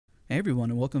Hey everyone,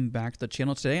 and welcome back to the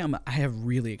channel. Today I have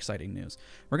really exciting news.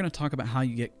 We're going to talk about how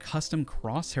you get custom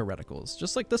crosshair reticles,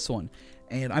 just like this one.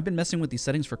 And I've been messing with these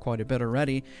settings for quite a bit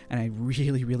already, and I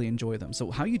really enjoy them. So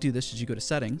how you do this is you go to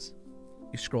settings,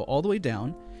 you scroll all the way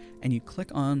down, and you click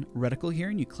on reticle here,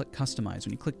 and you click customize.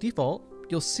 When you click default,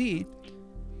 you'll see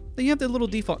that you have the little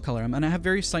default color. And I have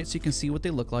various sites so you can see what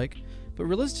they look like. But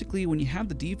realistically, when you have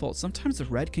the default, sometimes the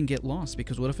red can get lost,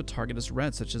 because what if a target is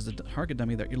red, such as the target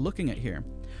dummy that you're looking at here?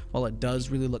 While it does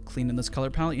really look clean in this color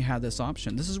palette, you have this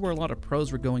option. This is where a lot of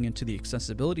pros were going into the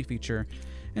accessibility feature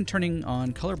and turning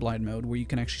on colorblind mode, where you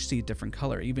can actually see a different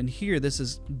color. Even here, this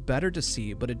is better to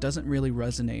see, but it doesn't really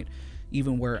resonate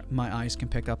even where my eyes can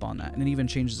pick up on that. And it even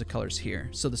changes the colors here.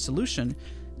 So the solution,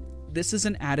 this is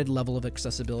an added level of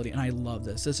accessibility, and I love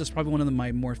this. This is probably one of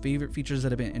my more favorite features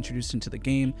that have been introduced into the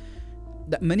game.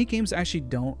 That many games actually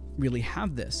don't really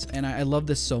have this, and I love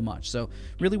this so much. So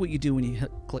really what you do when you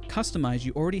click customize,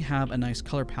 you already have a nice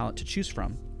color palette to choose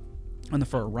from. On the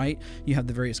far right, you have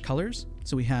the various colors.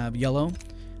 So we have yellow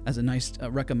as a nice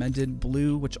recommended,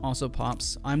 blue, which also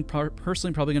pops. I'm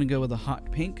personally probably going to go with a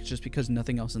hot pink, just because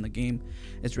nothing else in the game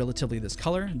is relatively this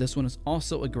color. This one is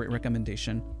also a great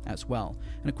recommendation as well.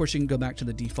 And of course, you can go back to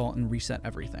the default and reset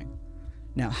everything.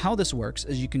 Now, how this works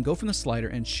is you can go from the slider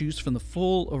and choose from the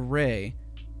full array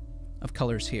of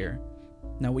colors here.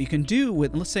 Now, what you can do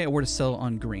with, let's say I were to sell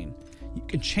on green, you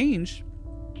can change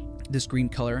this green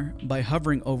color by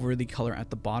hovering over the color at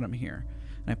the bottom here.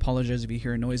 And I apologize if you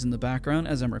hear a noise in the background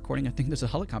as I'm recording. I think there's a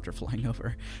helicopter flying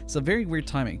over. So very weird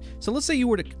timing. So let's say you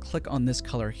were to click on this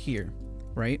color here,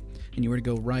 right? And you were to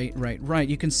go right.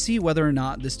 You can see whether or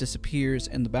not this disappears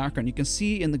in the background. You can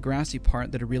see in the grassy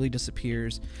part that it really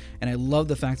disappears. And I love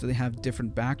the fact that they have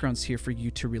different backgrounds here for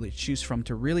you to really choose from,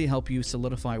 to really help you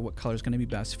solidify what color is going to be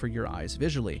best for your eyes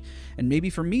visually. And maybe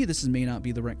for me, this may not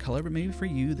be the right color, but maybe for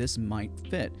you, this might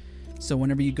fit. So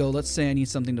whenever you go, let's say I need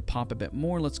something to pop a bit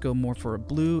more, let's go more for a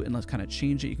blue, and let's kind of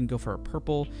change it. You can go for a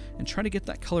purple and try to get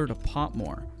that color to pop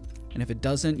more. And if it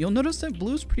doesn't, you'll notice that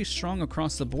blue is pretty strong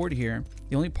across the board here.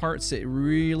 The only parts it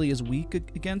really is weak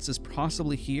against is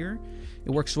possibly here. It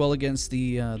works well against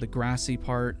the grassy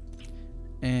part,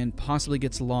 and possibly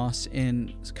gets lost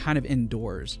in kind of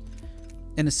indoors.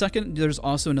 In a second, there's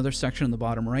also another section on the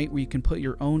bottom right where you can put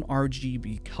your own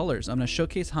RGB colors. I'm going to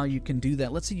showcase how you can do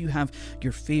that. Let's say you have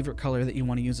your favorite color that you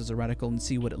want to use as a reticle and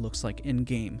see what it looks like in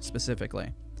game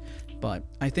specifically. But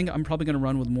I think I'm probably going to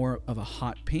run with more of a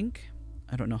hot pink.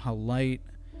 I don't know how light.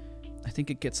 I think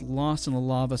it gets lost in the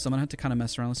lava, so I'm going to have to kind of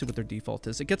mess around. Let's see what their default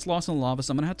is. It gets lost in the lava,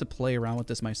 so I'm going to have to play around with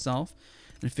this myself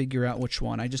and figure out which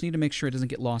one. I just need to make sure it doesn't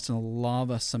get lost in the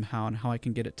lava somehow, and how I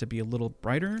can get it to be a little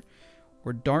brighter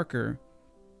or darker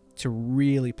to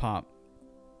really pop.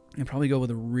 And probably go with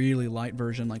a really light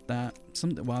version like that.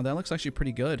 Wow, that looks actually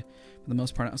pretty good for the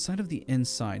most part outside of the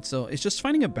inside. So it's just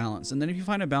finding a balance. And then if you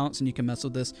find a balance and you can mess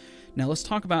with this. Now let's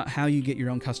talk about how you get your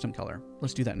own custom color.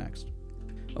 Let's do that next.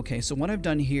 Okay, so what I've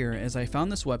done here is I found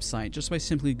this website just by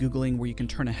simply Googling where you can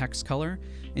turn a hex color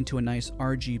into a nice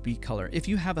RGB color. If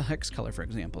you have a hex color, for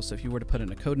example, so if you were to put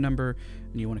in a code number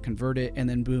and you want to convert it, and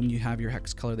then boom, you have your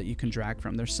hex color that you can drag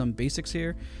from. There's some basics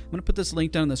here. I'm going to put this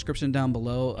link down in the description down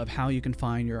below of how you can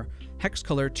find your hex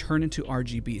color turn into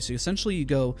RGB. So essentially you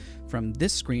go from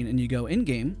this screen and you go in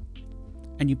game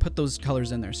and you put those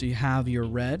colors in there. So you have your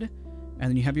red, and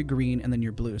then you have your green, and then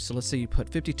your blue. So let's say you put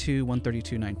 52,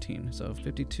 132, 19. So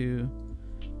 52,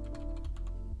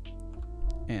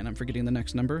 and I'm forgetting the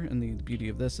next number. And the beauty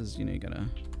of this is, you know, you gotta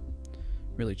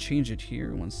really change it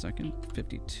here. 1 second.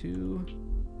 52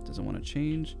 doesn't want to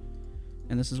change,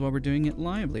 and this is why we're doing it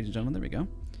live, ladies and gentlemen. There we go.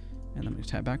 And I'm gonna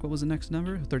tab back. What was the next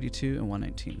number? 32 and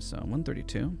 119. So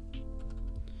 132,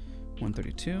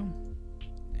 132.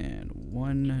 And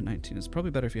 119 is probably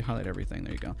better if you highlight everything.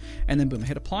 There you go. And then boom,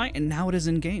 hit apply, and now it is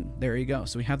in game. There you go.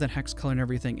 So we have that hex color, and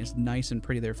everything is nice and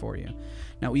pretty there for you.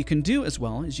 Now what you can do as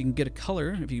well is you can get a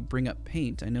color if you bring up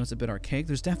paint. I know it's a bit archaic.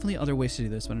 There's definitely other ways to do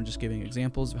this, but I'm just giving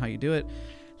examples of how you do it.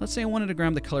 Let's say I wanted to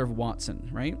grab the color of Watson,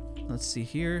 right? Let's see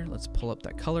here. Let's pull up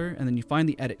that color, and then you find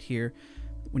the edit here.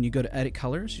 When you go to edit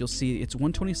colors, you'll see it's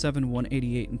 127,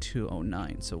 188, and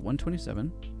 209. So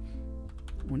 127,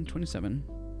 127,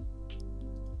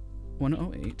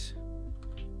 108,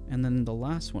 and then the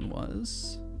last one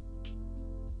was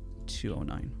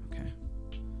 209. Okay,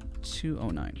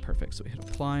 209. Perfect. So we hit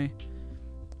apply,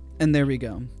 and there we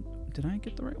go. Did I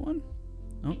get the right one?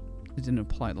 Oh, it didn't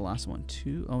apply the last one.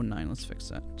 209. Let's fix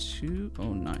that.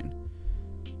 209.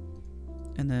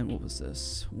 And then what was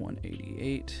this?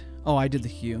 188. Oh, I did the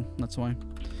hue. That's why.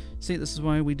 See, this is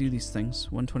why we do these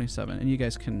things. 127, and you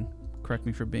guys can correct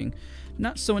me for being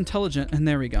not so intelligent. And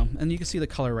there we go. And you can see the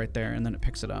color right there, and then it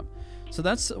picks it up. So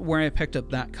that's where I picked up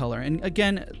that color. And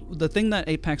again, the thing that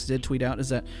Apex did tweet out is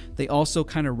that they also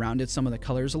kind of rounded some of the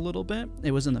colors a little bit.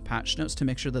 It was in the patch notes to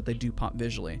make sure that they do pop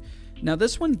visually. Now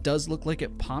this one does look like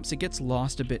it pops. It gets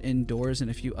lost a bit indoors in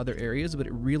a few other areas, but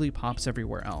it really pops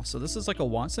everywhere else. So this is like a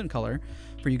Watson color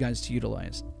for you guys to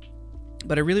utilize.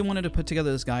 But I really wanted to put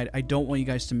together this guide. I don't want you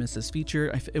guys to miss this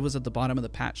feature. It was at the bottom of the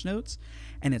patch notes,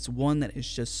 and it's one that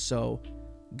is just so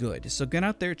good. So get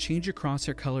out there, change your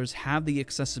crosshair colors, have the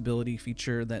accessibility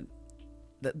feature that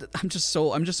I'm just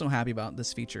so happy about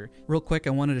this feature. Real quick,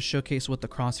 I wanted to showcase what the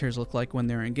crosshairs look like when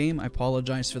they're in game. I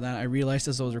apologize for that. I realized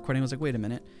as I was recording, I was like, wait a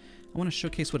minute. I want to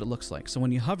showcase what it looks like. So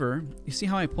when you hover, you see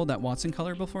how I pulled that Watson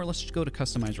color before? Let's just go to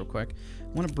customize real quick. I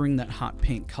want to bring that hot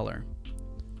pink color.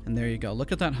 And there you go.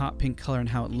 Look at that hot pink color and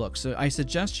how it looks. So I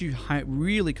suggest you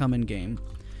really come in game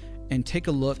and take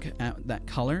a look at that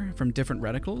color from different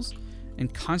reticles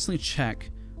and constantly check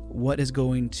what is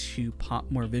going to pop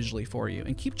more visually for you.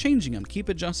 And keep changing them, keep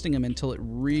adjusting them until it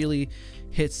really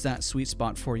hits that sweet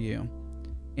spot for you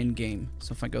in game.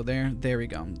 So if I go there we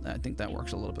go. I think that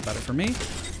works a little bit better for me.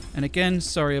 And again,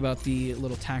 sorry about the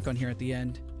little tack on here at the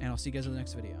end, and I'll see you guys in the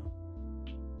next video.